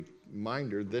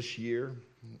reminder, this year,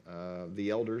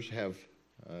 the elders have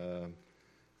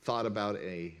thought about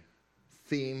a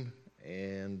theme,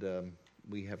 and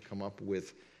we have come up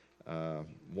with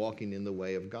walking in the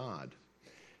way of God.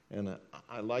 And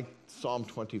I like Psalm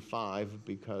 25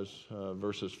 because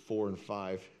verses 4 and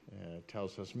 5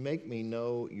 tells us, "Make me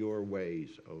know your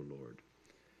ways, O Lord."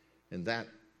 And that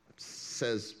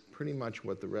says pretty much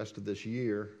what the rest of this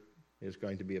year is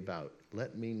going to be about.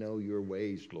 Let me know your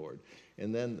ways, Lord.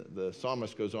 And then the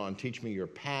psalmist goes on, "Teach me your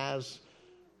paths,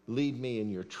 lead me in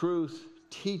your truth,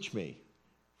 teach me,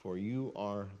 for you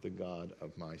are the God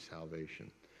of my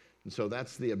salvation." And so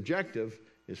that's the objective,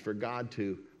 is for God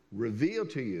to reveal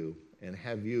to you and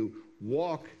have you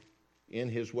walk in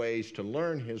his ways, to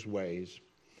learn his ways.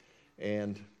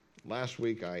 And last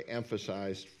week I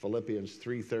emphasized Philippians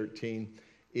 3:13.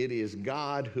 It is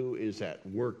God who is at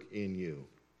work in you.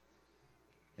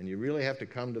 And you really have to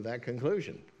come to that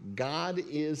conclusion. God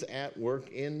is at work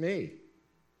in me.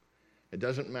 It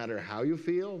doesn't matter how you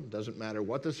feel. It doesn't matter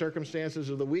what the circumstances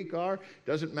of the week are. It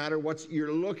doesn't matter what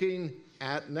you're looking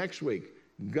at next week.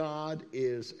 God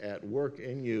is at work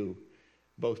in you,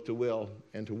 both to will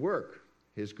and to work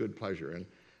his good pleasure. And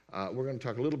we're going to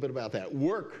talk a little bit about that.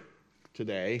 Work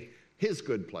today, his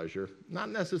good pleasure, not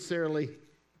necessarily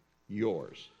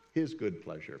yours, his good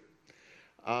pleasure.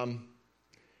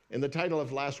 And the title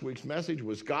of last week's message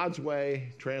was God's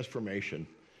Way, Transformation.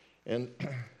 And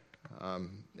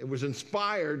it was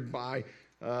inspired by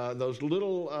those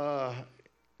little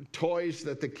toys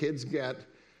that the kids get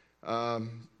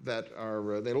that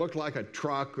are, they look like a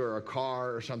truck or a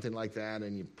car or something like that,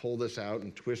 and you pull this out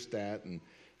and twist that and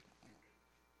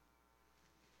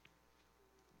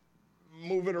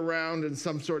move it around in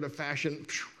some sort of fashion,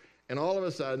 and all of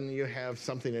a sudden you have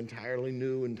something entirely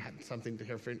new and something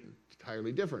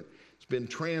entirely different. It's been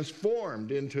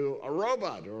transformed into a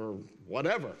robot or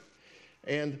whatever.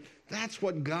 And that's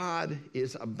what God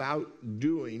is about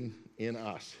doing in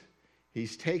us.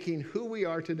 He's taking who we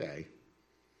are today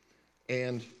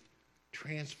and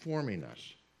transforming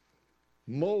us,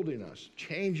 molding us,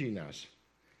 changing us.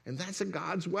 And that's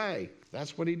God's way.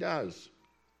 That's what he does.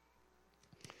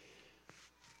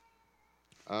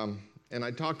 And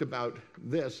I talked about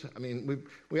this. I mean,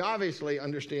 we obviously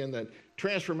understand that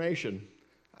transformation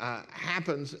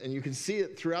happens, and you can see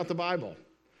it throughout the Bible.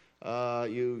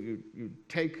 You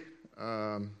take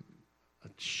a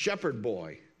shepherd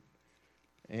boy,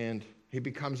 and he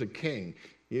becomes a king.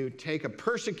 You take a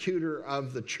persecutor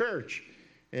of the church,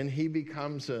 and he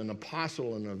becomes an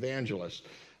apostle and evangelist.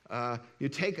 You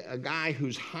take a guy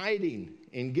who's hiding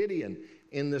in Gideon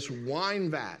in this wine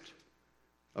vat,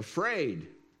 afraid,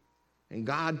 and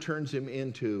God turns him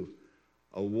into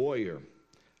a warrior.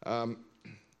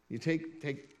 You take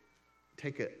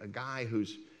a guy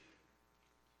who's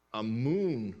a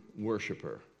moon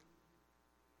worshiper,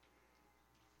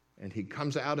 and he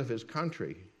comes out of his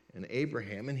country, and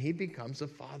Abraham, and he becomes the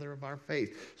father of our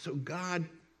faith. So God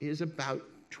is about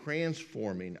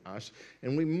transforming us,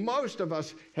 and most of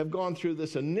us have gone through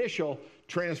this initial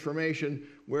transformation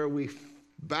where we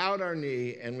bowed our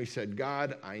knee and we said,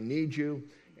 "God, I need you."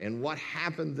 And what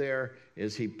happened there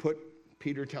is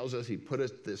Peter tells us, he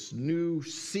put this new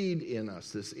seed in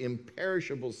us, this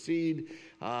imperishable seed.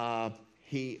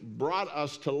 He brought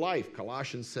us to life.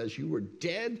 Colossians says, "You were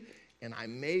dead, and I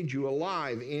made you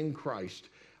alive in Christ."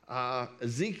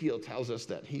 Ezekiel tells us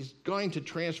that he's going to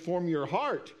transform your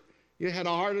heart. You had a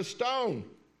heart of stone,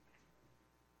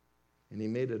 and he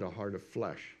made it a heart of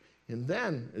flesh. And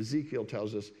then Ezekiel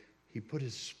tells us he put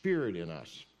his spirit in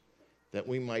us that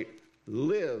we might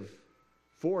live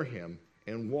for him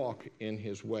and walk in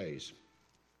his ways.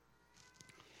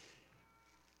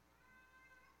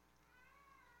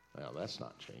 Well, that's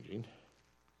not changing.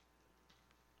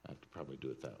 I have to probably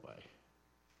do it that way.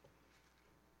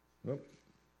 Nope.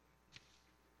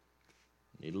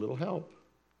 Need a little help.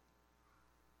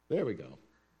 There we go.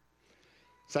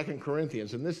 2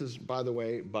 Corinthians, and this is, by the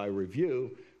way, by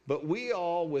review, "But we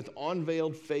all with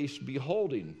unveiled face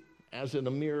beholding, as in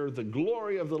a mirror, the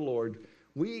glory of the Lord,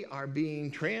 we are being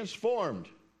transformed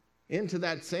into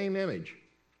that same image,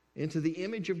 into the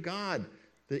image of God,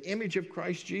 the image of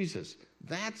Christ Jesus."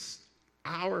 That's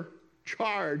our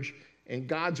charge and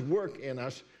God's work in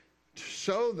us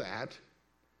so that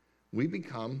we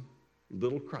become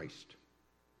little Christ.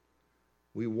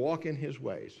 We walk in his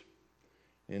ways,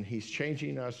 and he's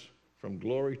changing us from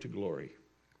glory to glory.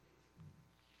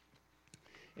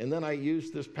 And then I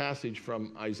used this passage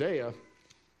from Isaiah.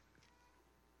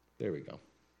 There we go.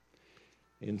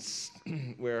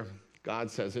 Where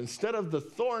God says, "Instead of the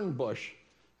thorn bush,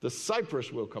 the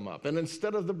cypress will come up. And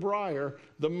instead of the briar,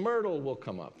 the myrtle will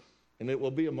come up. and it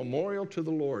will be a memorial to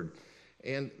the Lord.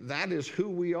 And that is who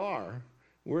we are.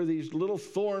 We're these little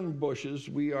thorn bushes.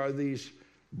 We are these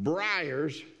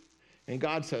briars. And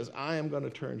God says, I am going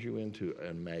to turn you into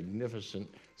a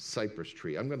magnificent cypress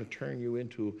tree. I'm going to turn you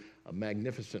into a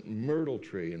magnificent myrtle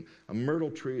tree. And a myrtle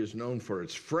tree is known for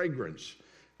its fragrance.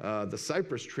 The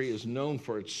cypress tree is known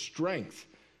for its strength.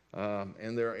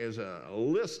 And there is a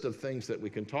list of things that we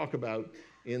can talk about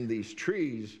in these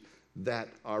trees that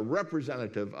are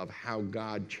representative of how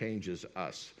God changes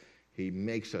us. He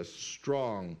makes us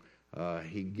strong.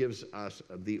 He gives us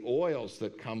the oils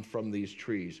that come from these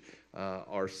trees,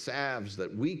 are salves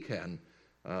that we can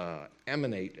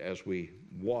emanate as we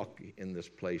walk in this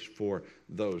place for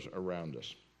those around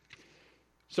us.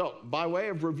 So, by way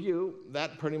of review,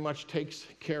 that pretty much takes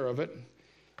care of it.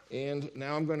 And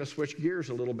now I'm going to switch gears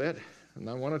a little bit, and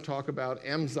I want to talk about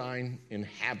enzyme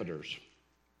inhibitors.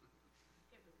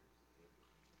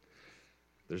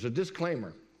 There's a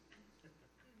disclaimer.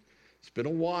 It's been a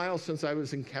while since I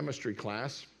was in chemistry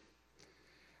class.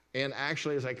 And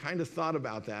actually, as I kind of thought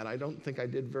about that, I don't think I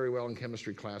did very well in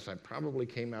chemistry class. I probably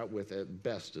came out with, at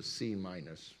best, a C-,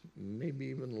 maybe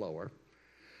even lower.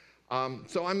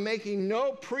 So I'm making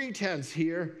no pretense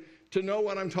here to know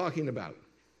what I'm talking about.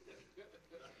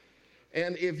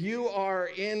 And if you are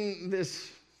in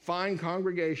this fine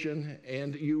congregation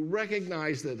and you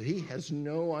recognize that he has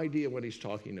no idea what he's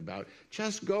talking about,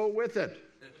 just go with it.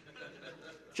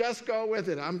 Just go with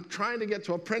it. I'm trying to get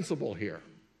to a principle here.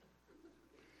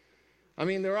 I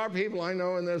mean, there are people I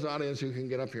know in this audience who can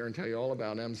get up here and tell you all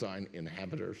about enzyme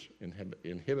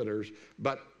inhibitors,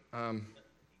 but I'm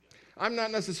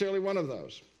not necessarily one of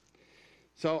those.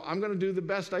 So I'm going to do the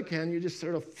best I can. You just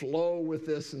sort of flow with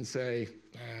this and say,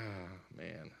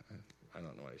 man, I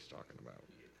don't know what he's talking about.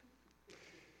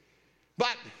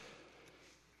 But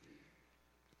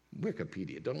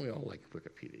Wikipedia, don't we all like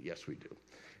Wikipedia? Yes, we do.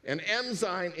 An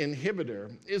enzyme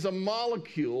inhibitor is a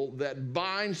molecule that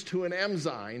binds to an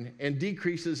enzyme and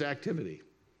decreases activity.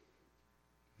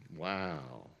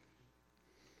 Wow.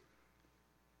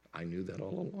 I knew that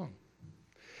all along.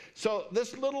 So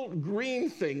this little green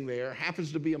thing there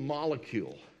happens to be a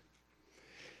molecule.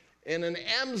 And an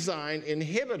enzyme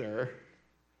inhibitor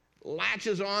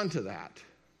latches onto that.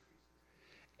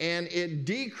 And it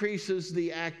decreases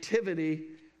the activity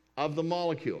of the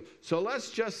molecule. So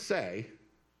let's just say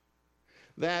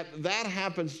that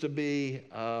happens to be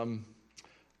a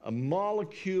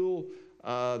molecule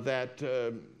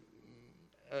an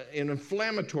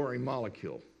inflammatory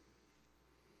molecule.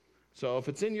 So if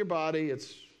it's in your body,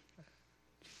 it's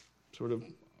sort of,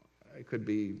 it could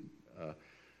be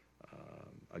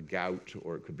a gout,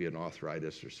 or it could be an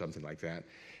arthritis or something like that.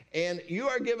 And you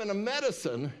are given a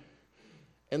medicine,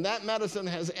 and that medicine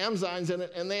has enzymes in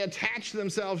it, and they attach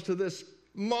themselves to this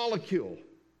molecule.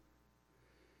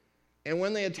 And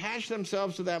when they attach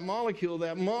themselves to that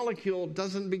molecule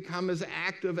doesn't become as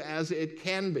active as it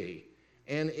can be,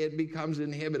 and it becomes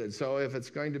inhibited. So if it's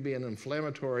going to be an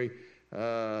inflammatory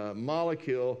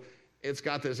molecule, it's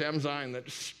got this enzyme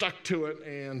that's stuck to it,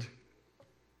 and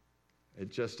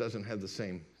it just doesn't have the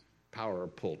same power or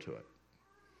pull to it.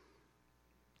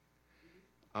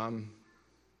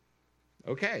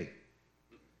 Okay.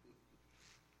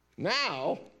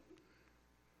 Now,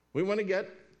 we want to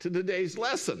get to today's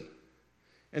lesson.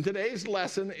 And today's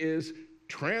lesson is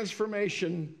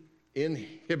transformation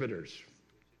inhibitors.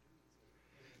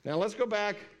 Now, let's go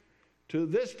back to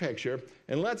this picture,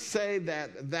 and let's say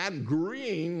that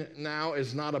green now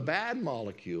is not a bad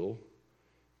molecule,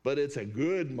 but it's a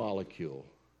good molecule.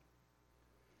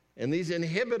 And these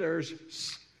inhibitors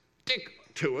stick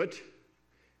to it,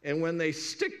 and when they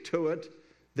stick to it,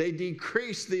 they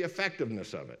decrease the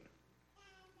effectiveness of it.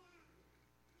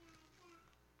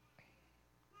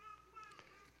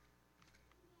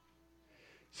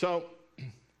 So,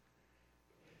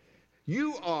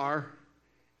 you are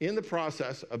in the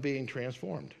process of being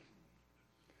transformed.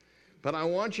 But I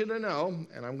want you to know,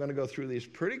 and I'm going to go through these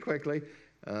pretty quickly.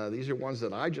 These are ones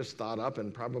that I just thought up,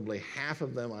 and probably half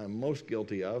of them I'm most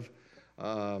guilty of.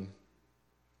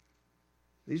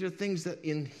 These are things that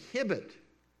inhibit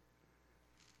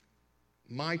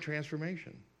my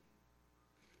transformation.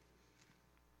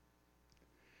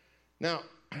 Now,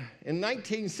 in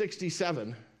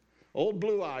 1967, Old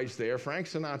Blue Eyes there, Frank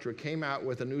Sinatra, came out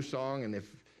with a new song, and if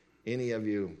any of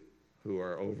you who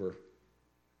are over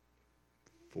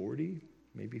 40,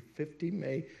 maybe 50,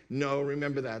 may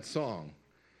remember that song.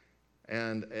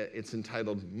 And it's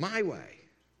entitled My Way.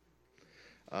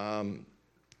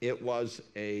 It was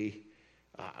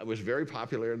very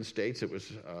popular in the States. It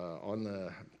was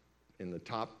in the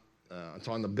top, it's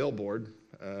on the Billboard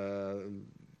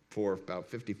for about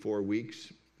 54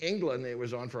 weeks. England, it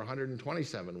was on for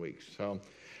 127 weeks. So,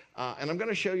 and I'm going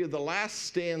to show you the last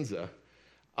stanza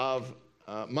of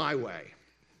My Way.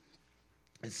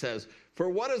 It says, "For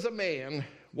what is a man?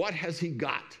 What has he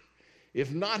got?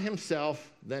 If not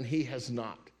himself, then he has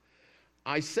not.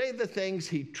 I say the things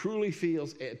he truly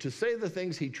feels, to say the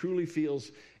things he truly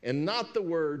feels, and not the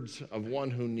words of one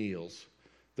who kneels.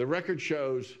 The record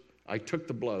shows I took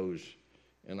the blows,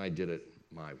 and I did it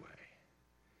my way."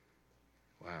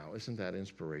 Wow, isn't that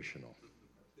inspirational?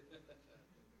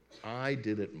 I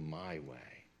did it my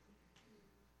way.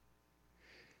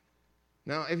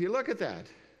 Now, if you look at that,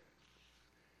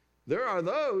 there are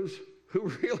those who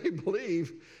really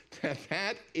believe that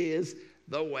that is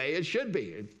the way it should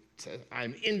be. It says,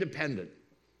 I'm independent.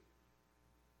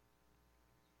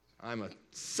 I'm a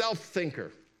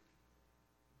self-thinker.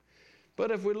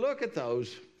 But if we look at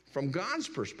those from God's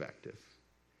perspective,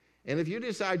 and if you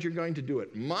decide you're going to do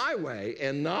it my way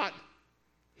and not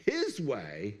his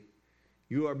way,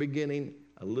 you are beginning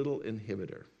a little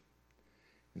inhibitor.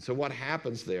 And so what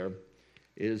happens there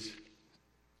is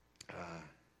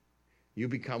you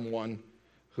become one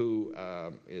who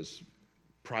is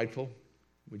prideful.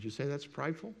 Would you say that's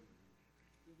prideful?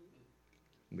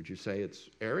 Mm-hmm. Would you say it's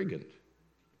arrogant?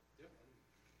 Yeah.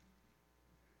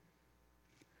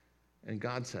 And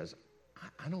God says,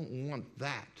 I don't want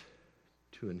that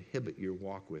to inhibit your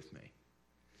walk with me.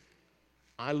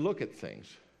 I look at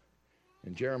things.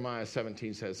 And Jeremiah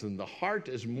 17 says, "And the heart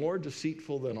is more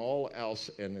deceitful than all else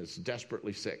and is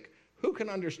desperately sick. Who can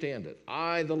understand it?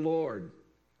 I, the Lord,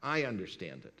 I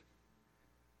understand it.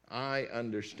 I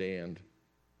understand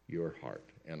your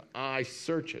heart, and I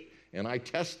search it, and I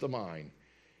test the mind,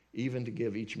 even to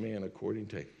give each man according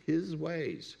to his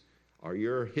ways."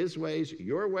 Are his ways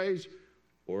your ways,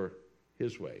 or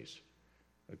his ways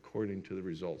according to the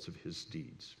results of his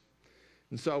deeds?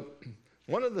 And so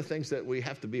one of the things that we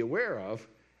have to be aware of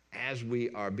as we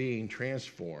are being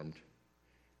transformed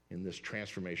in this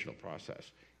transformational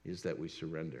process is that we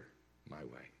surrender my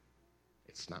way.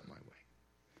 It's not my way.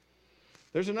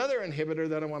 There's another inhibitor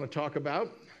that I want to talk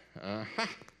about.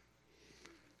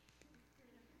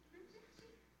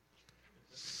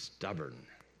 Stubborn.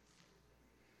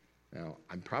 Now,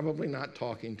 I'm probably not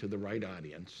talking to the right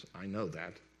audience. I know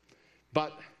that.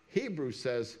 But Hebrews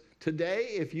says, "Today,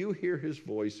 if you hear his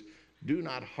voice, do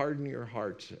not harden your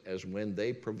hearts as when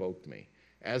they provoked me,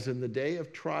 as in the day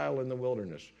of trial in the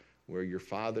wilderness, where your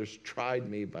fathers tried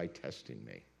me by testing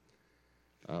me."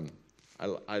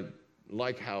 I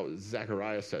like how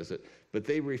Zechariah says it, "But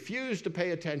they refused to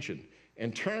pay attention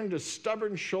and turned a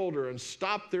stubborn shoulder and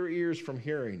stopped their ears from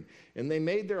hearing. And they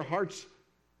made their hearts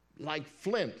like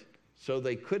flint, so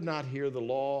they could not hear the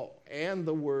law and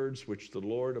the words which the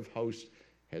Lord of hosts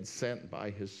had sent by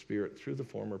his Spirit through the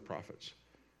former prophets.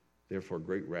 Therefore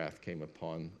great wrath came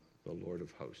upon the Lord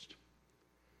of hosts."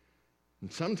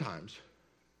 And sometimes,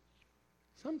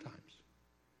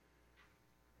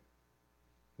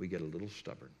 we get a little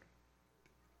stubborn.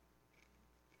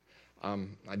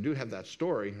 I do have that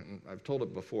story, and I've told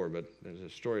it before, but there's a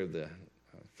story of the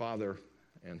father,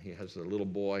 and he has a little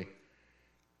boy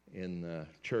in the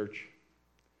church,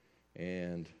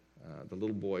 and the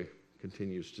little boy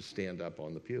continues to stand up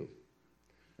on the pew.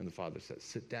 And the father says,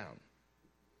 "Sit down."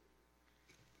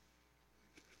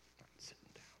 Not sitting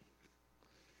down.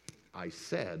 I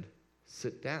said,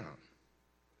 "Sit down."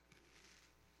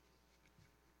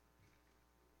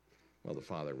 Well, the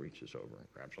father reaches over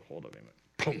and grabs a hold of him and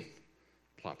boom,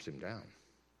 plops him down.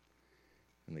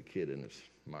 And the kid in his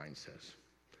mind says,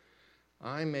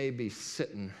 "I may be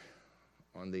sitting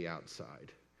on the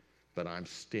outside, but I'm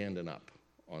standing up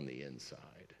on the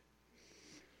inside."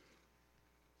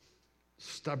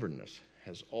 Stubbornness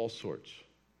has all sorts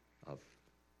of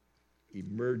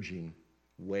emerging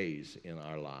ways in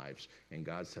our lives. And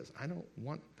God says, I don't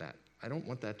want that. I don't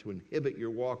want that to inhibit your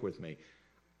walk with me.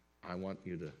 I want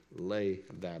you to lay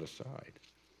that aside.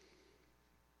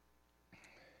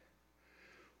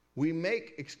 We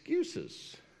make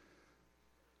excuses.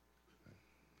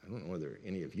 I don't know whether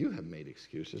any of you have made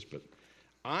excuses, but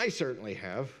I certainly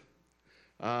have.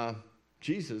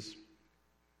 Jesus,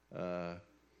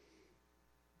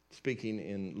 speaking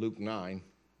in Luke 9,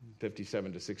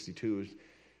 57 to 62,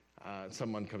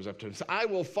 someone comes up to him and says, "I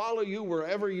will follow you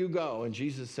wherever you go." And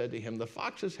Jesus said to him, "The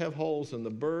foxes have holes and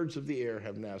the birds of the air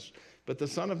have nests, but the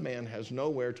Son of Man has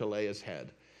nowhere to lay his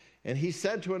head." And he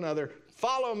said to another,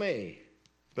 "Follow me."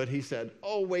 But he said,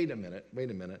 "Oh, wait a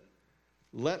minute.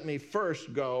 Let me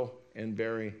first go and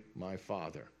bury my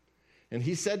father." And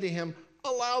he said to him,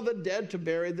 "Allow the dead to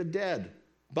bury the dead.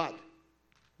 But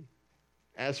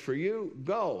As for you,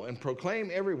 go and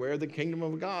proclaim everywhere the kingdom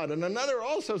of God. And another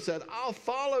also said, I'll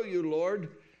follow you, Lord,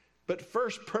 but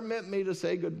first permit me to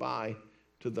say goodbye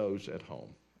to those at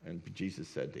home. And Jesus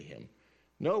said to him,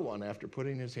 no one, after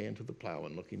putting his hand to the plow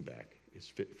and looking back, is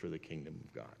fit for the kingdom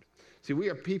of God. See, we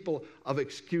are people of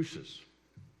excuses.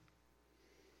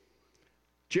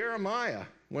 Jeremiah,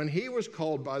 when he was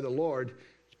called by the Lord,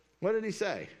 what did he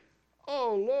say?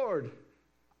 Oh, Lord,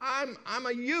 I'm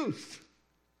a youth.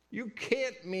 You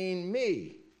can't mean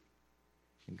me.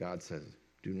 And God says,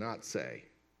 do not say,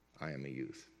 I am a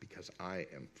youth, because I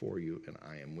am for you and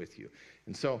I am with you.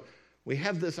 And so we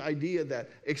have this idea that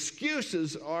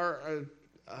excuses are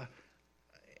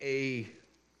a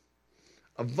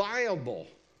viable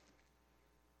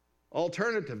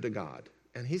alternative to God.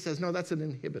 And he says, no, that's an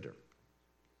inhibitor.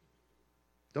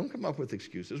 Don't come up with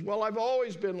excuses. Well, I've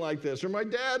always been like this, or my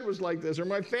dad was like this, or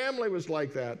my family was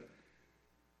like that.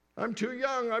 I'm too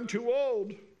young, I'm too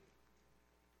old.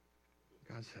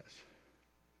 God says,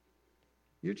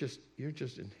 you're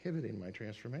just inhibiting my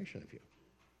transformation of you.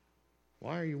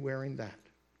 Why are you wearing that?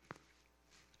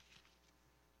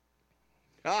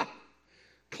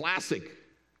 Classic.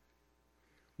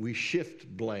 We shift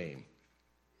blame.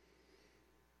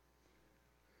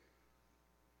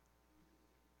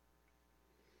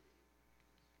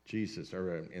 Jesus,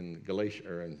 or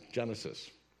in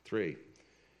Genesis 3,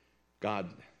 God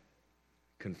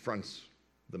confronts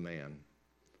the man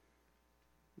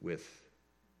with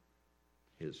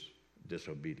his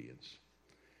disobedience.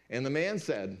 And the man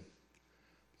said,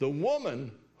 the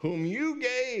woman whom you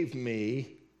gave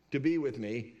me to be with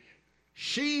me,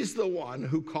 she's the one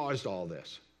who caused all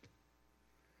this.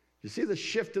 You see the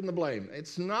shift in the blame.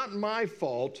 It's not my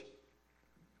fault.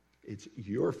 It's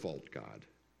your fault, God.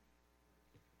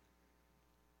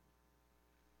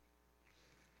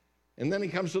 And then he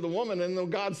comes to the woman,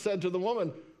 and God said to the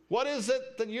woman, what is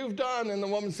it that you've done? And the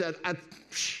woman said,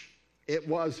 it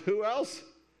was who else?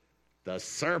 The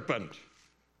serpent.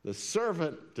 The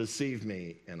serpent deceived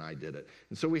me, and I did it.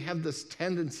 And so we have this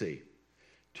tendency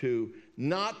to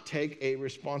not take a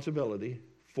responsibility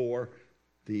for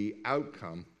the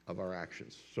outcome of our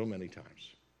actions so many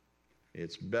times.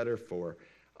 It's better for,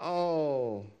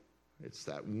 it's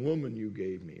that woman you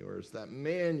gave me, or it's that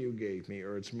man you gave me,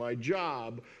 or it's my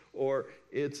job, or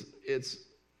it's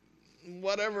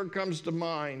whatever comes to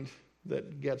mind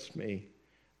that gets me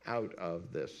out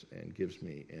of this and gives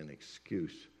me an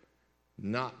excuse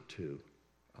not to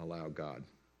allow God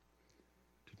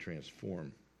to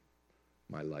transform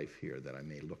my life here, that I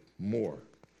may look more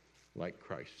like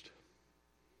Christ.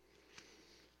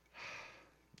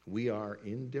 We are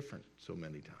indifferent so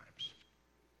many times.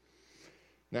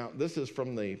 Now, this is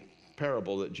from the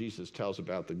parable that Jesus tells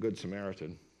about the Good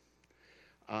Samaritan.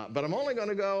 But I'm only going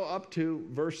to go up to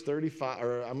verse 35,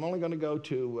 or I'm only going to go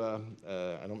to,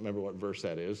 I don't remember what verse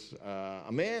that is.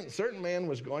 Certain man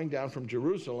was going down from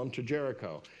Jerusalem to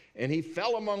Jericho, and he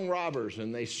fell among robbers,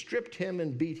 and they stripped him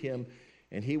and beat him,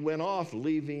 and they went off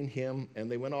leaving him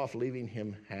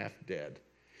half dead.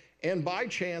 And by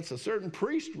chance, a certain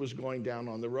priest was going down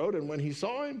on the road, and when he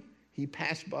saw him, he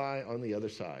passed by on the other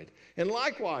side. And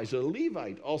likewise, a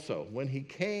Levite also, when he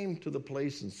came to the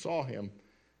place and saw him,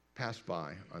 passed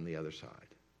by on the other side.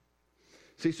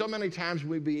 See, so many times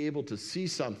we be able to see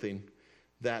something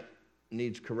that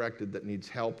needs corrected, that needs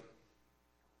help,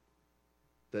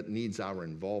 that needs our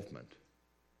involvement.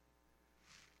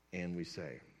 And we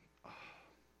say,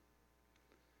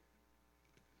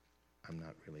 I'm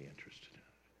not really interested in it.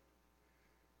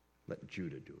 Let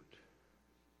Judah do it.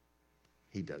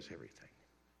 He does everything.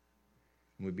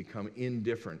 And we become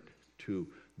indifferent to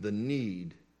the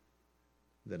need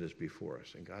that is before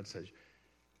us. And God says,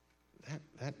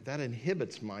 that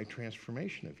inhibits my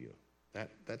transformation of you.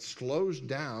 That slows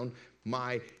down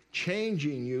my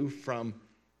changing you from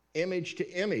image to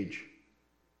image,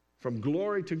 from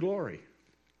glory to glory.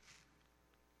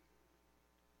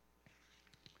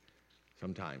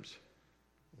 Sometimes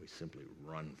we simply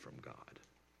run from God.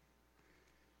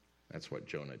 That's what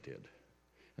Jonah did.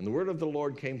 And the word of the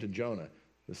Lord came to Jonah,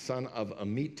 the son of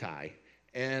Amittai,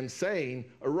 and saying,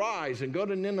 arise and go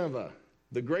to Nineveh,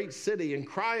 the great city, and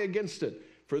cry against it,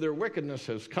 for their wickedness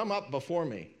has come up before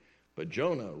me. But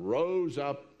Jonah rose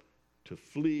up to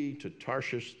flee to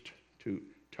Tarshish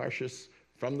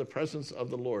from the presence of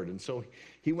the Lord. And so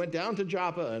he went down to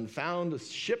Joppa and found a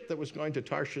ship that was going to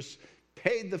Tarshish,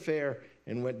 paid the fare,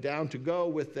 and went down to go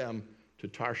with them to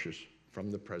Tarshish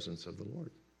from the presence of the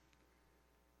Lord.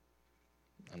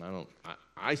 And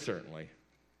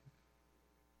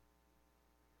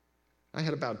I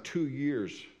had about 2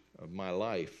 years of my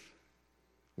life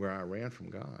where I ran from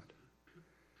God.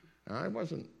 Now, I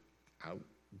wasn't out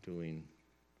doing,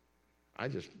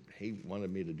 he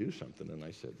wanted me to do something, and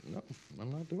I said, no,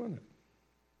 I'm not doing it.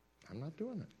 I'm not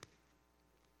doing it.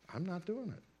 I'm not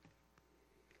doing it.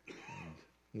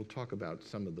 And we'll talk about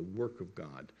some of the work of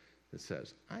God that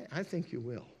says, I think you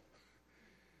will.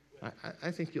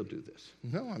 I think you'll do this.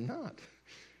 No, I'm not.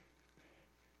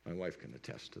 My wife can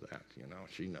attest to that.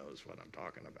 She knows what I'm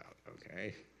talking about,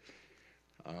 okay?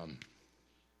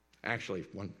 Actually,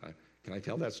 can I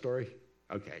tell that story?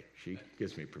 Okay, she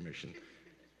gives me permission.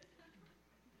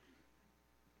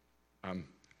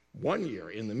 One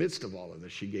year, in the midst of all of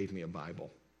this, she gave me a Bible.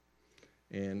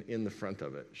 And in the front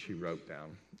of it, she wrote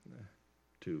down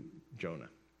to Jonah,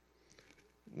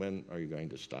 when are you going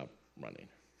to stop running?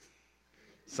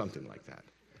 Something like that.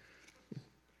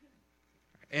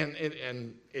 And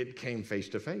it came face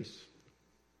to face.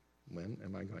 When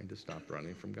am I going to stop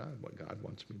running from God, what God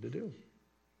wants me to do?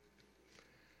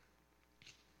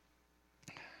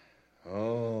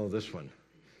 Oh, this one.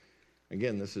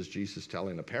 Again, this is Jesus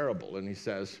telling a parable, and he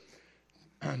says,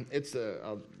 I'll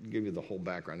give you the whole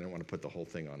background. I don't want to put the whole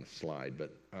thing on the slide,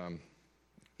 but a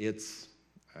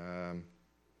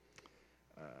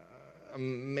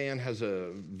man has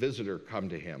a visitor come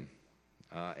to him,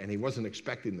 and he wasn't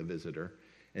expecting the visitor,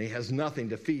 and he has nothing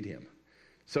to feed him.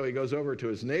 So he goes over to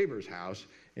his neighbor's house,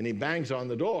 and he bangs on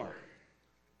the door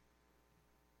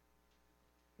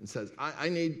and says, I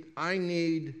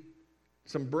need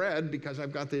some bread because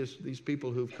I've got these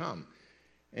people who've come.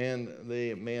 And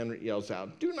the man yells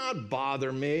out, do not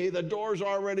bother me. The door's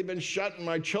already been shut and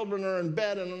my children are in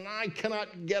bed and I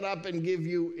cannot get up and give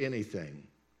you anything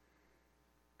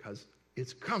because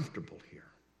it's comfortable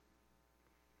here.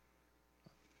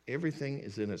 Everything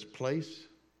is in its place.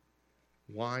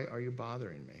 Why are you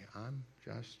bothering me? I'm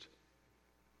just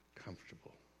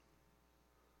comfortable.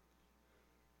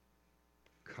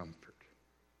 Comfort.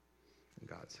 And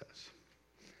God says,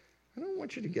 I don't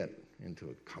want you to get into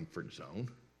a comfort zone.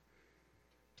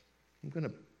 I'm going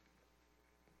to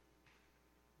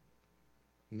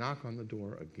knock on the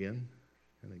door again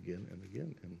and again and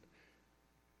again. And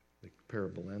the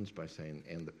parable ends by saying,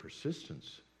 and the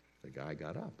persistence, the guy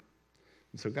got up.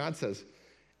 And so God says,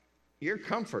 your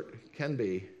comfort can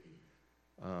be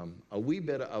a wee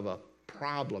bit of a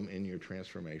problem in your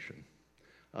transformation.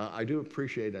 I do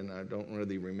appreciate, and I don't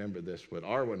really remember this, but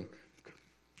Arwen,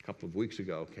 a couple of weeks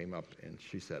ago, came up and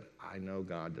she said, I know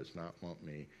God does not want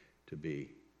me to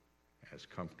be as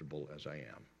comfortable as I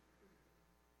am.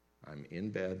 I'm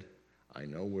in bed. I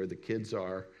know where the kids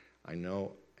are. I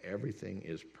know everything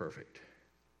is perfect.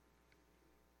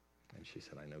 And she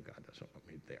said, I know God doesn't want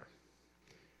me there.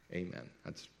 Amen.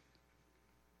 That's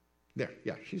there.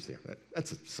 Yeah, she's there.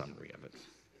 That's a summary of it.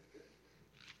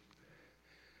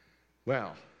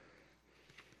 Well,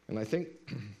 and I think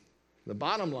the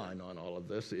bottom line on all of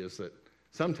this is that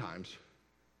sometimes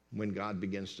when God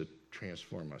begins to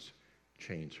transform us,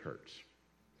 change hurts.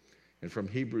 And from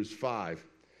Hebrews 5,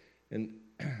 and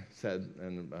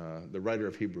the writer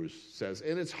of Hebrews says,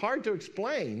 and it's hard to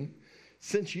explain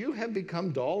since you have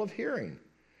become dull of hearing.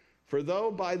 For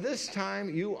though by this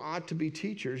time you ought to be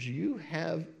teachers, you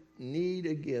have need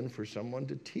again for someone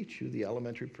to teach you the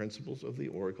elementary principles of the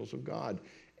oracles of God.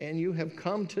 And you have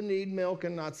come to need milk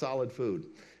and not solid food.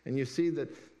 And you see that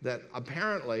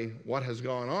apparently what has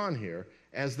gone on here,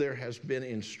 as there has been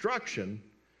instruction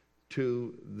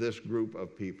to this group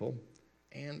of people,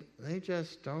 and they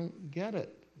just don't get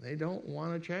it. They don't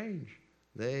want to change.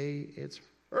 It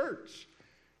hurts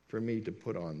for me to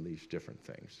put on these different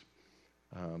things.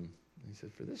 He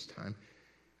said, for this time,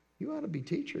 you ought to be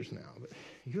teachers now, but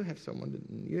you have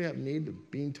need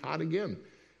of being taught again.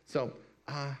 So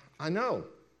I know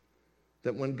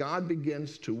that when God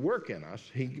begins to work in us,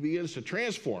 he begins to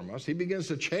transform us, he begins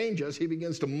to change us, he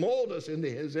begins to mold us into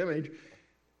his image.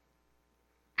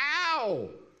 Ow!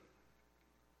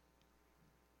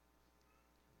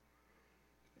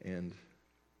 And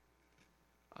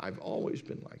I've always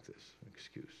been like this,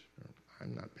 excuse.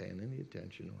 I'm not paying any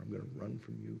attention, or I'm going to run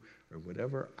from you, or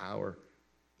whatever our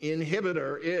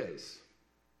inhibitor is.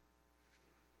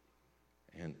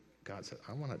 And God said,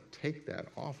 I want to take that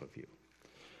off of you.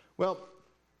 Well,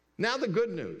 now the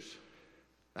good news.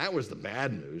 That was the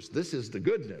bad news. This is the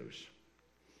good news.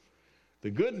 The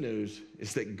good news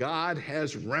is that God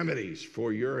has remedies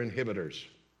for your inhibitors.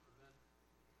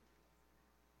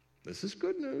 This is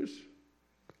good news.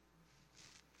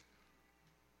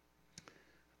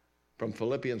 From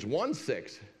Philippians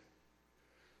 1:6,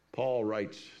 Paul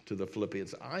writes to the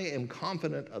Philippians, I am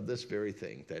confident of this very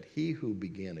thing, that he who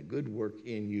began a good work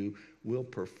in you will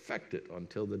perfect it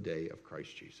until the day of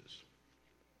Christ Jesus.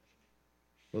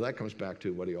 Well, that comes back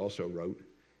to what he also wrote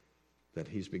that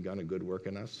he's begun a good work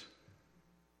in us,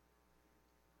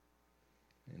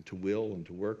 and to will and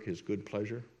to work his good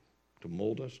pleasure, to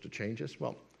mold us, to change us?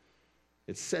 Well,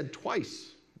 it's said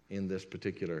twice in this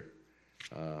particular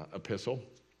epistle,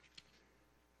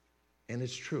 and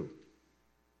it's true.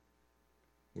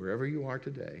 Wherever you are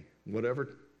today, whatever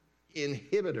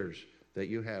inhibitors that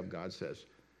you have, God says,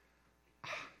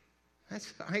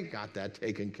 I got that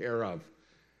taken care of.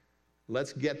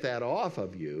 Let's get that off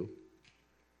of you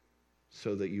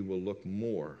so that you will look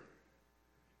more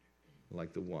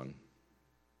like the one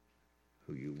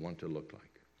who you want to look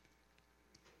like,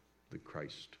 the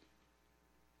Christ.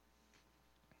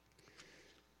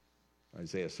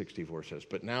 Isaiah 64 says,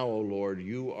 "But now, O Lord,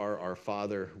 you are our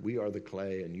Father, we are the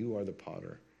clay, and you are the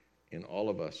potter, and all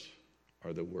of us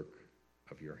are the work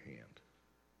of your hand."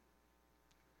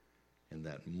 And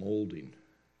that molding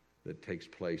that takes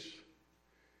place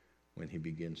when he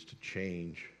begins to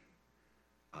change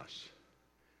us,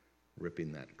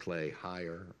 ripping that clay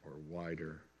higher or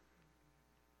wider,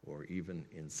 or even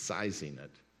incising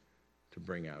it to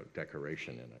bring out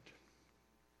decoration in it.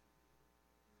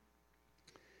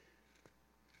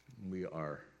 We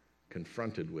are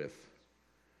confronted with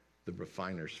the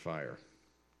refiner's fire.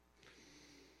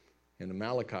 In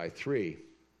Malachi 3,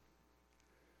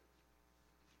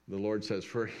 the Lord says,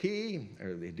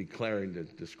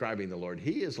 describing the Lord,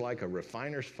 he is like a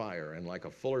refiner's fire and like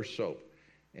a fuller's soap,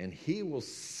 and he will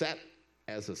set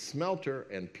as a smelter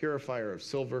and purifier of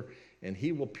silver, and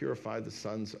he will purify the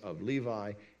sons of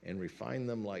Levi and refine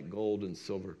them like gold and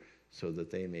silver, so that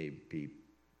they may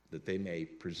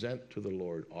present to the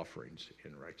Lord offerings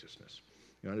in righteousness.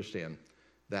 You understand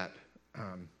that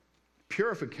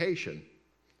purification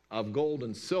of gold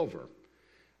and silver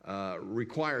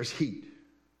requires heat.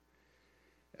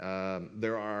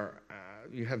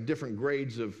 You have different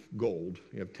grades of gold.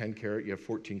 You have 10 karat, you have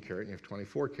 14 karat, and you have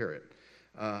 24 karat.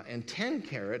 And 10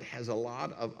 karat has a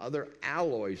lot of other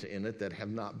alloys in it that have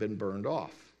not been burned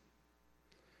off.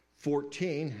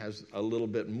 14 has a little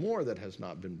bit more that has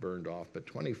not been burned off, but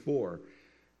 24,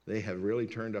 they have really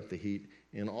turned up the heat.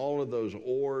 And all of those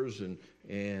ores and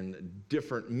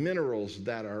different minerals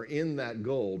that are in that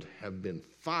gold have been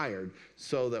fired,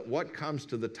 so that what comes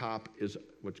to the top is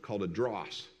what's called a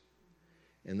dross.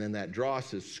 And then that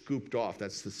dross is scooped off.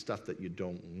 That's the stuff that you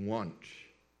don't want.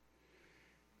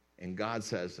 And God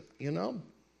says,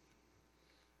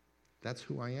 that's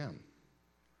who I am.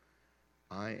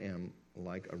 I am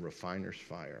like a refiner's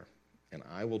fire, and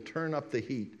I will turn up the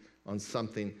heat on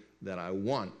something that I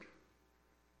want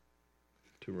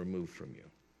to remove from you.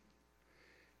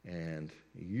 And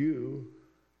you,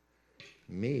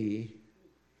 me,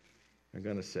 are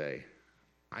going to say,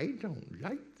 I don't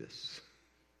like this.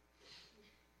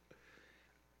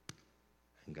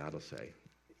 And God will say,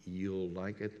 you'll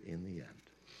like it in the end,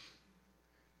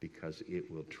 because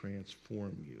it will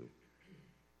transform you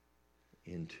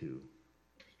into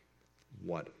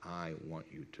what I want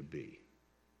you to be,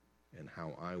 and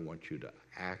how I want you to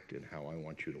act, and how I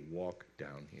want you to walk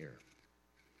down here.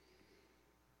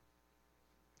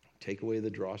 Take away the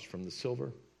dross from the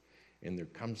silver, and there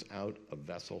comes out a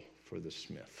vessel for the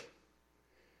smith.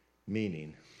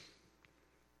 Meaning,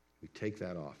 we take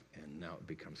that off, and now it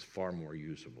becomes far more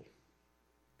usable.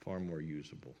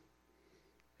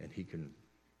 And he can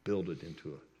build it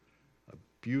into a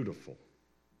beautiful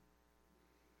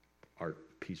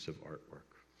piece of artwork.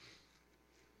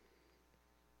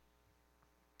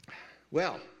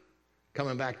 Well,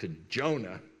 coming back to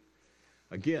Jonah,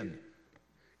 again,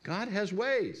 God has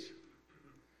ways.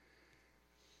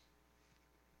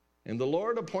 And the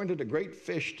Lord appointed a great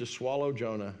fish to swallow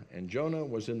Jonah, and Jonah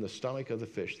was in the stomach of the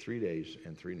fish 3 days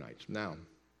and 3 nights. Now,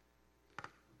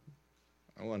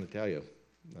 I want to tell you,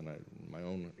 my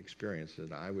own experience,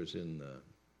 that I was in the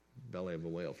belly of a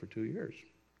whale for 2 years.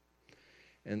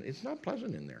 And it's not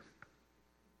pleasant in there.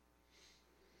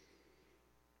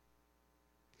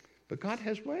 But God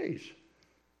has ways.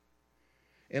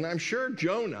 And I'm sure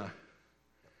Jonah,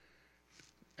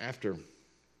 after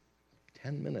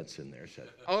 10 minutes in there, said,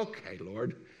 okay,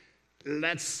 Lord,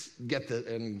 let's get the...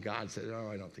 And God said,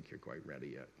 I don't think you're quite ready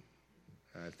yet.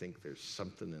 I think there's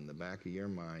something in the back of your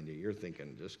mind that you're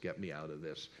thinking, just get me out of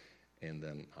this, and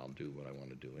then I'll do what I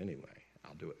want to do anyway.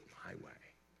 I'll do it my way.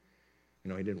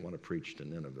 He didn't want to preach to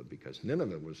Nineveh, because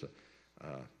Nineveh was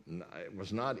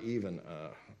not even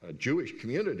a Jewish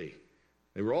community.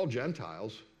 They were all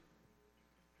Gentiles.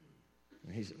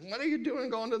 And he said, what are you doing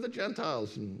going to the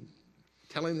Gentiles and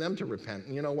telling them to repent?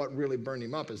 And you know what really burned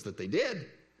him up is that they did.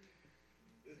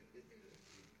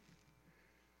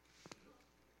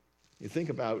 You think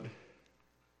about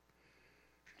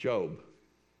Job,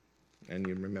 and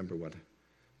you remember what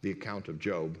the account of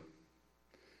Job.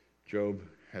 Job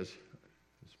is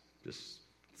just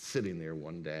sitting there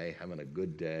one day, having a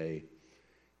good day,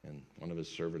 and one of his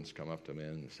servants come up to him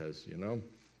and says, you know,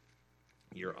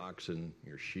 your oxen,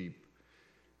 your sheep,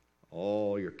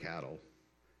 all your cattle,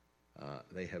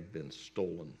 they have been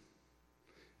stolen.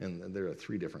 And there are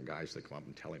 3 different guys that come up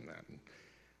and tell him that. And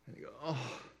he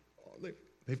goes,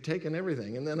 they've taken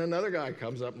everything. And then another guy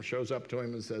comes up and shows up to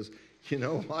him and says, you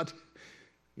know what?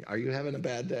 Are you having a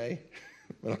bad day?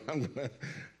 Well,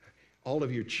 all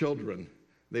of your children,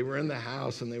 they were in the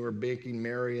house and they were baking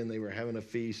merry and they were having a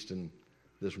feast, and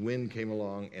this wind came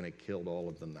along and it killed all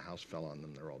of them. The house fell on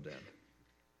them. They're all dead.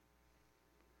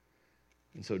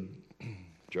 And so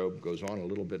Job goes on a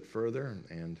little bit further,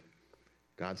 and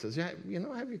God says, yeah, you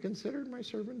know, have you considered my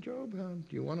servant Job?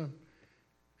 Do you want to,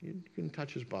 you can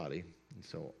touch his body. And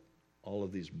so all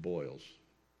of these boils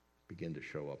begin to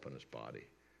show up on his body.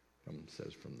 It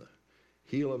says from the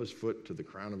heel of his foot to the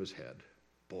crown of his head,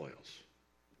 boils.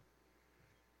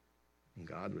 And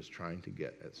God was trying to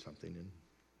get at something in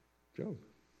Job.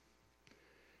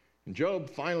 And Job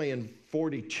finally in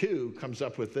 42 comes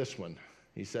up with this one.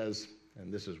 He says,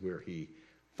 and this is where he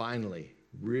finally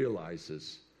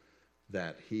realizes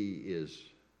that he is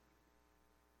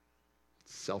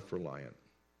self-reliant.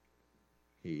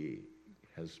 He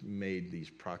has made these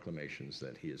proclamations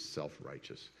that he is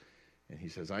self-righteous. And he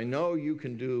says, I know you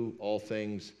can do all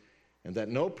things, and that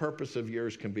no purpose of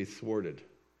yours can be thwarted.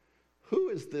 Who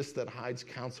is this that hides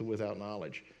counsel without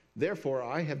knowledge? Therefore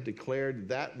I have declared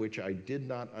that which I did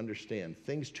not understand,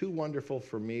 things too wonderful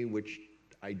for me which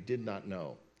I did not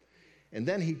know. And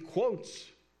then he quotes,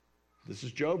 this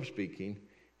is Job speaking,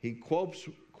 he quotes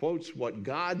what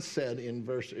God said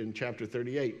in chapter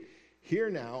 38. Hear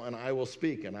now, and I will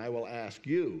speak, and I will ask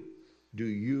you, do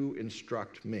you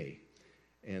instruct me?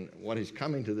 And what he's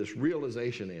coming to this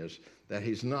realization is that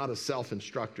he's not a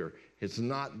self-instructor. It's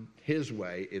not his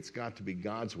way. It's got to be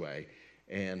God's way.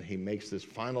 And he makes this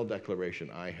final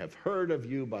declaration. I have heard of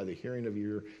you by the hearing of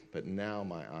your ear, but now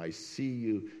my eyes see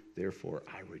you. Therefore,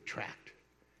 I retract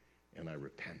and I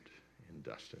repent in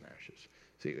dust and ashes.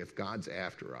 See, if God's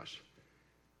after us,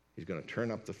 he's going to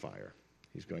turn up the fire.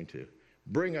 He's going to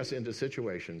bring us into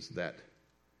situations that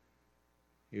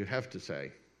you have to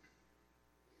say,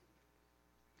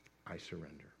 I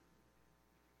surrender.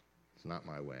 It's not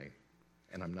my way.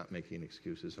 And I'm not making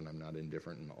excuses, and I'm not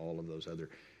indifferent, and all of those other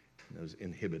those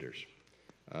inhibitors.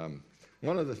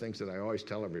 One of the things that I always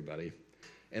tell everybody,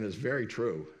 and it's very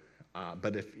true,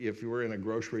 but if you were in a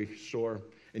grocery store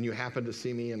and you happen to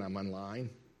see me and I'm online,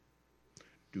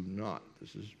 do not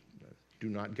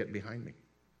get behind me.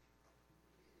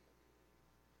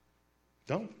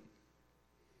 Don't.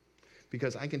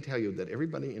 Because I can tell you that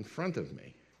everybody in front of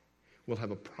me will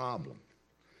have a problem.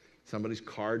 Somebody's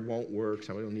card won't work.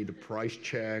 Somebody will need a price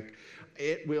check.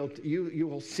 You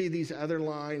will see these other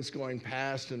lines going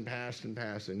past and past and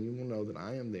past, and you will know that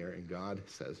I am there, and God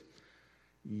says,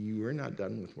 you are not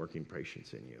done with working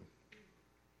patience in you.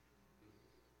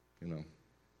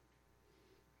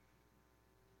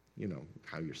 You know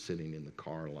how you're sitting in the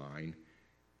car line,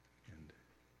 and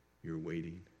you're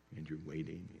waiting, and you're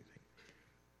waiting, and you think,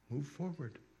 move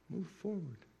forward, move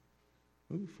forward.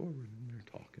 Move forward, and they're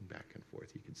talking back and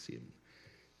forth. You can see them.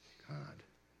 God,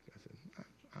 I said,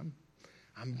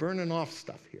 I'm burning off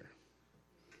stuff here.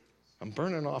 I'm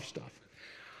burning off stuff.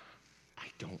 I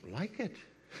don't like it.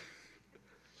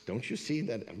 Don't you see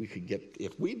that we could get,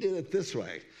 if we did it this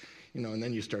way, and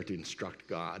then you start to instruct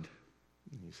God.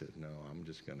 And he says, no, I'm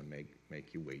just going to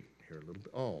make you wait here a little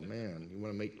bit. Oh, man, you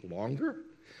want to make longer?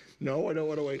 No, I don't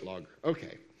want to wait longer.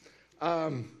 Okay.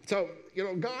 So,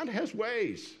 God has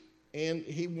ways. And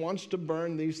he wants to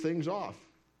burn these things off.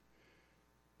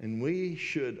 And we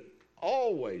should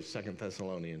always, 2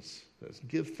 Thessalonians says,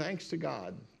 give thanks to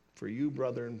God for you,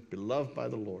 brethren, beloved by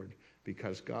the Lord,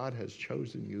 because God has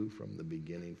chosen you from the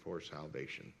beginning for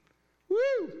salvation.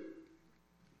 Woo!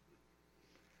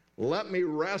 Let me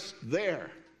rest there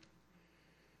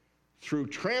through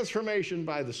transformation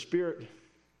by the Spirit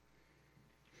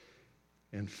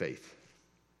and faith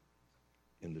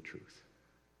in the truth.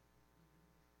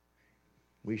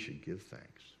 We should give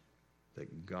thanks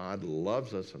that God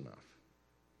loves us enough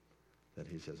that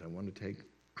he says, I want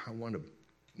to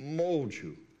mold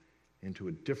you into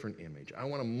a different image. I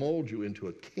want to mold you into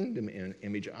a kingdom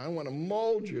image. I want to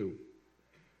mold you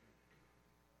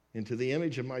into the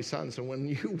image of my Son. So when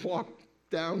you walk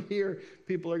down here,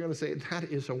 people are going to say, that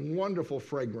is a wonderful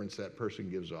fragrance that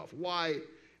person gives off. Why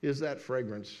is that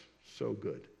fragrance so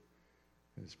good?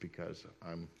 And it's because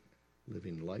I'm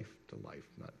living life to life,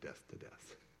 not death to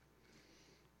death.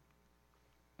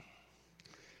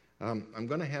 I'm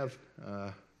going to have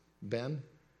Ben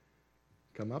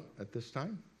come up at this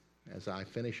time as I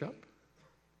finish up.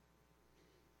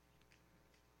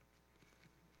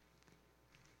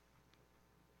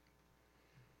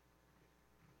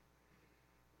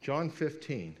 John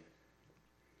 15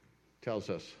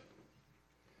 tells us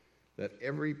that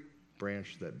every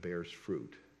branch that bears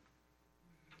fruit,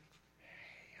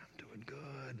 hey, I'm doing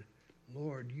good.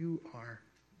 Lord, you are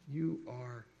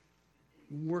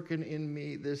working in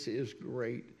me. This is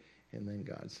great. And then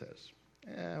God says,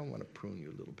 I want to prune you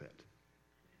a little bit.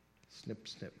 Snip,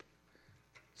 snip.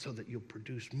 So that you'll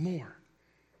produce more.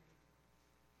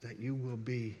 That you will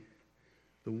be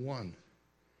the one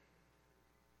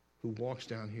who walks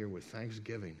down here with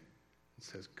thanksgiving and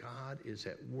says, God is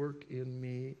at work in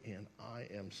me, and I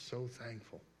am so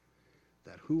thankful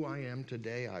that who I am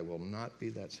today, I will not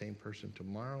be that same person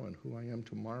tomorrow, and who I am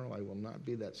tomorrow, I will not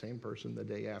be that same person the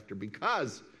day after,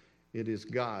 because it is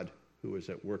God who is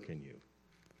at work in you.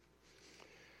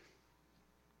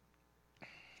 I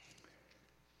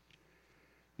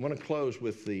want to close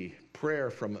with the prayer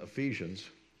from Ephesians.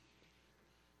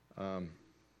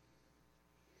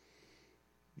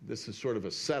 This is sort of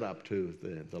a setup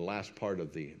to the last part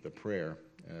of the prayer,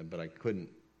 but I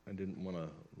didn't want to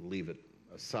leave it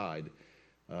aside.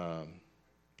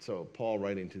 So Paul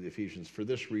writing to the Ephesians, for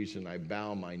this reason I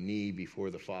bow my knee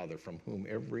before the Father, from whom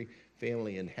every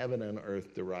family in heaven and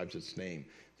earth derives its name,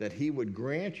 that he would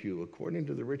grant you, according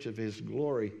to the riches of his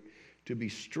glory, to be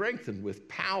strengthened with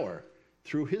power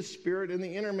through his Spirit in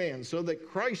the inner man, so that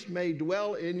Christ may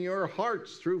dwell in your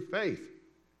hearts through faith.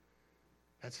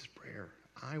 That's his prayer.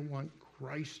 I want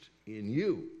Christ in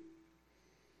you,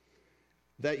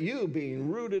 that you,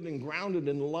 being rooted and grounded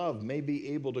in love, may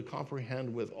be able to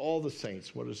comprehend with all the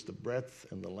saints what is the breadth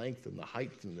and the length and the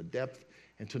height and the depth,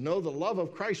 and to know the love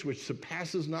of Christ which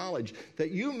surpasses knowledge, that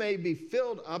you may be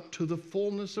filled up to the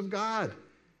fullness of God.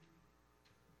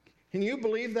 Can you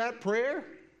believe that prayer?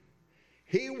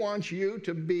 He wants you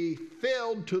to be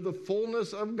filled to the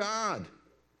fullness of God,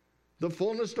 the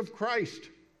fullness of Christ.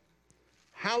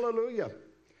 Hallelujah.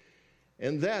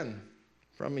 And then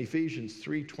from Ephesians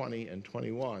 3:20 and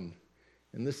 21,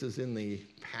 and this is in the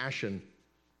Passion.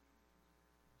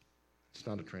 It's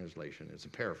not a translation, it's a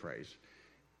paraphrase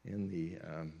in the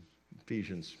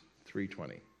Ephesians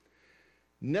 3:20.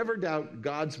 Never doubt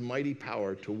God's mighty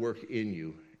power to work in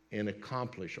you and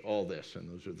accomplish all this. And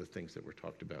those are the things that were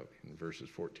talked about in verses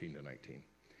 14 to 19.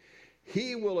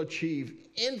 He will achieve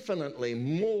infinitely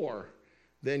more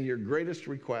than your greatest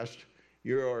request,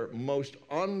 your most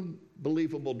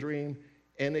unbelievable dream,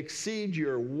 and exceed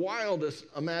your wildest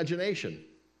imagination.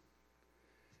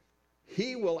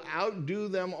 He will outdo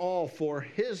them all, for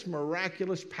his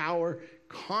miraculous power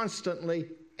constantly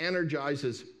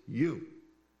energizes you.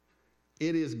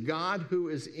 It is God who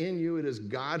is in you. It is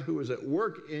God who is at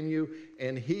work in you,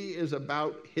 and he is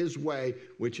about his way,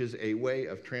 which is a way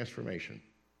of transformation.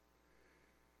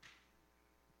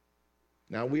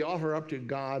 Now, we offer up to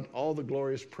God all the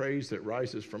glorious praise that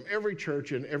rises from every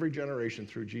church in every generation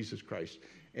through Jesus Christ.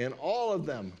 And all of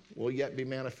them will yet be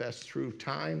manifest through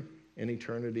time and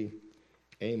eternity.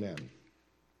 Amen.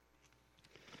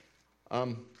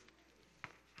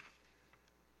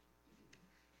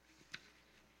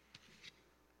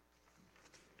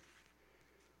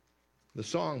 The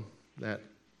song that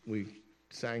we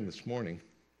sang this morning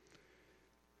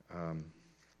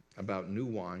about new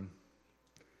wine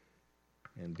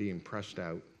and being pressed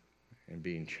out and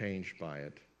being changed by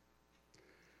it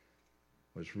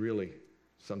was really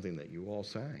something that you all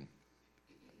sang.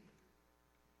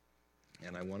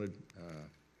 And I wanted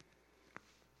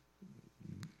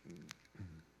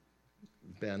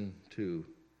Ben to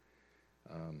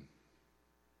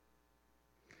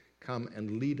come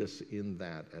and lead us in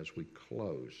that as we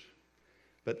close.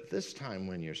 But this time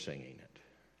when you're singing it,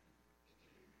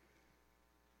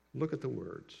 look at the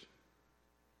words.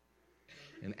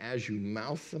 And as you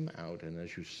mouth them out and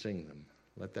as you sing them,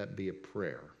 let that be a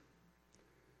prayer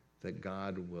that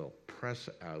God will press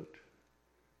out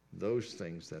those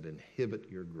things that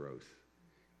inhibit your growth,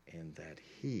 and that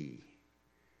he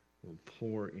will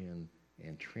pour in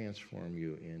and transform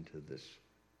you into this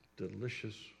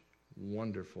delicious,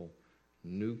 wonderful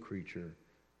new creature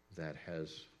that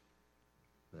is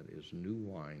new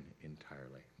wine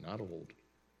entirely. Not old,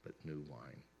 but new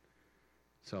wine.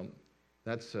 So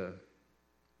that's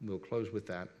we'll close with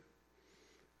that.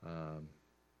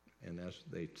 And as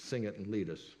they sing it and lead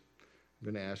us, I'm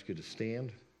going to ask you to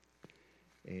stand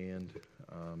and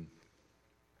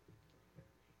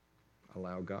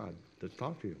allow God to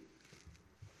talk to you.